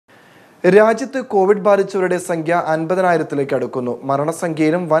രാജ്യത്ത് കോവിഡ് ബാധിച്ചവരുടെ സംഖ്യ 50,000-ലേക്ക് അടുക്കുന്നു.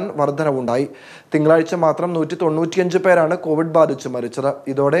 മരണസംഖ്യയിലും വൻ വർധനവുണ്ടായി. തിങ്കളാഴ്ച മാത്രം 195 പേരാണ് കോവിഡ് ബാധിച്ച് മരിച്ചത്.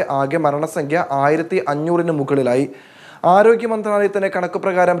 ഇതോടെ ആകെ മരണസംഖ്യ 1500-ന് മുകളിലായി. ആരോഗ്യ മന്ത്രാലയത്തിന്റെ കണക്ക്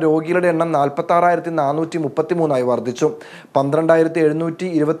പ്രകാരം രോഗികളുടെ എണ്ണം 46,433 വർദ്ധിച്ചു.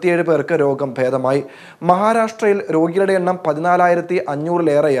 12,727 പേർക്ക് രോഗം ഭേദമായി. മഹാരാഷ്ട്രയിൽ രോഗികളുടെ എണ്ണം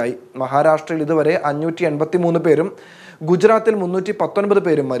 14,500-ലേറെയായി. മഹാരാഷ്ട്രയിൽ ഇതുവരെ 583 പേരും ഗുജറാത്തിൽ 319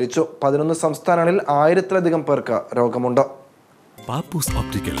 പേരും മരിച്ചു. 11 സംസ്ഥാനങ്ങളിൽ 1000-ലധികം പേർക്ക് രോഗമുണ്ട്. പാപ്പൂസ്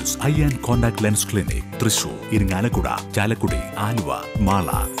opticals I and contact lens clinic, Thrissur, Irinjalakuda, Chalakudy, Aluva, Mala.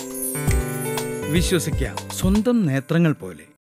 വിശ്വസിക്കാം സ്വന്തം നേത്രങ്ങൾ പോലെ.